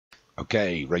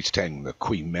Okay, race 10, the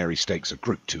Queen Mary Stakes, a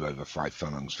Group 2 over 5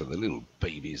 furlongs for the little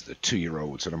babies, the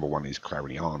 2-year-olds. So number 1 is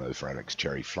Clariano for Alex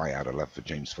Cherry, Fly Out of Love for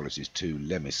James Follis is 2,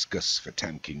 Lemiscus for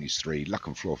Tam King is 3, Luck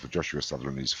and Floor for Joshua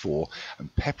Sutherland is 4,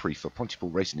 and Peppery for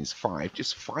Pontypool Racing is 5.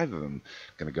 Just 5 of them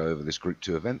going to go over this Group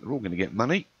 2 event. They're all going to get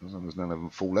money, as long as none of them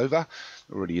fall over.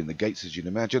 They're already in the gates, as you'd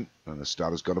imagine, and the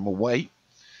starter's got them away.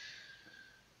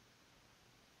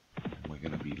 We're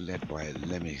going to be led by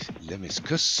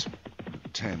Lemiscus.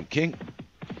 Tam King.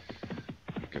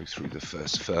 We go through the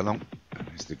first furlong.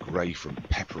 There's the grey from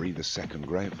Peppery, the second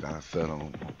grey,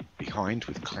 furlong behind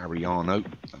with Clariano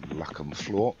and Luck and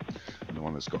Floor. And the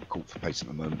one that's got caught for pace at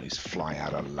the moment is Fly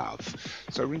Out of Love.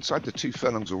 So we're inside the 2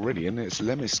 furlongs already, and it's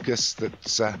Lemiscus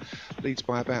that leads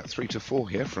by about 3 to 4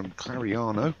 here from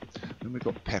Clariano. Then we've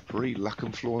got Peppery, Luck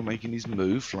and Floor making his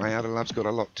move. Fly Out of Love's got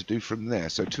a lot to do from there.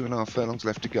 So 2.5 furlongs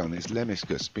left to go, and it's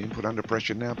Lemiscus being put under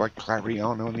pressure now by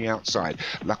Clariano on the outside.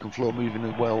 Luck and Floor moving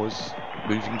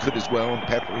good as well, and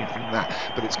Peppery from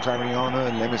that. But it's Clariano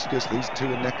and Lemiscus. These two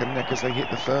are neck and neck as they hit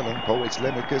the furlong pole. It's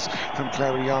Lemiscus from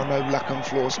Clariano. Luck and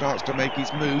Floor starts to make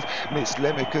his move, and it's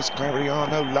Lemiscus,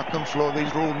 Clariano, Luck and Floor.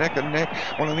 These are all neck and neck.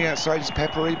 One on the outside is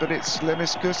Peppery, but it's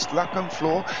Lemiscus, Luck and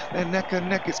Floor. They're neck and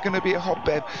neck. It's going to be a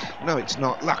hotbed. No, it's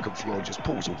not. Luck and Floor just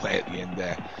pulls away at the end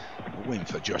there. A win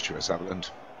for Joshua Sutherland.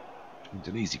 It's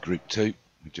an easy Group 2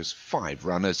 with just 5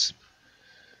 runners.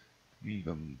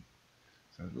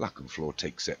 So Luck and Floor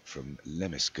takes it from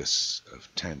Lemiscus of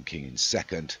Tam King in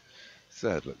second.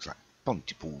 Third looks like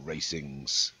Pontypool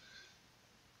Racing's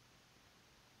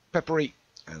Peppery,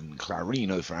 and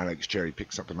Clarino for Alex Cherry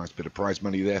picks up a nice bit of prize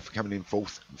money there for coming in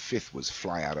fourth. And fifth was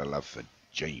Fly Out of Love for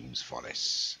James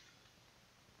Follis.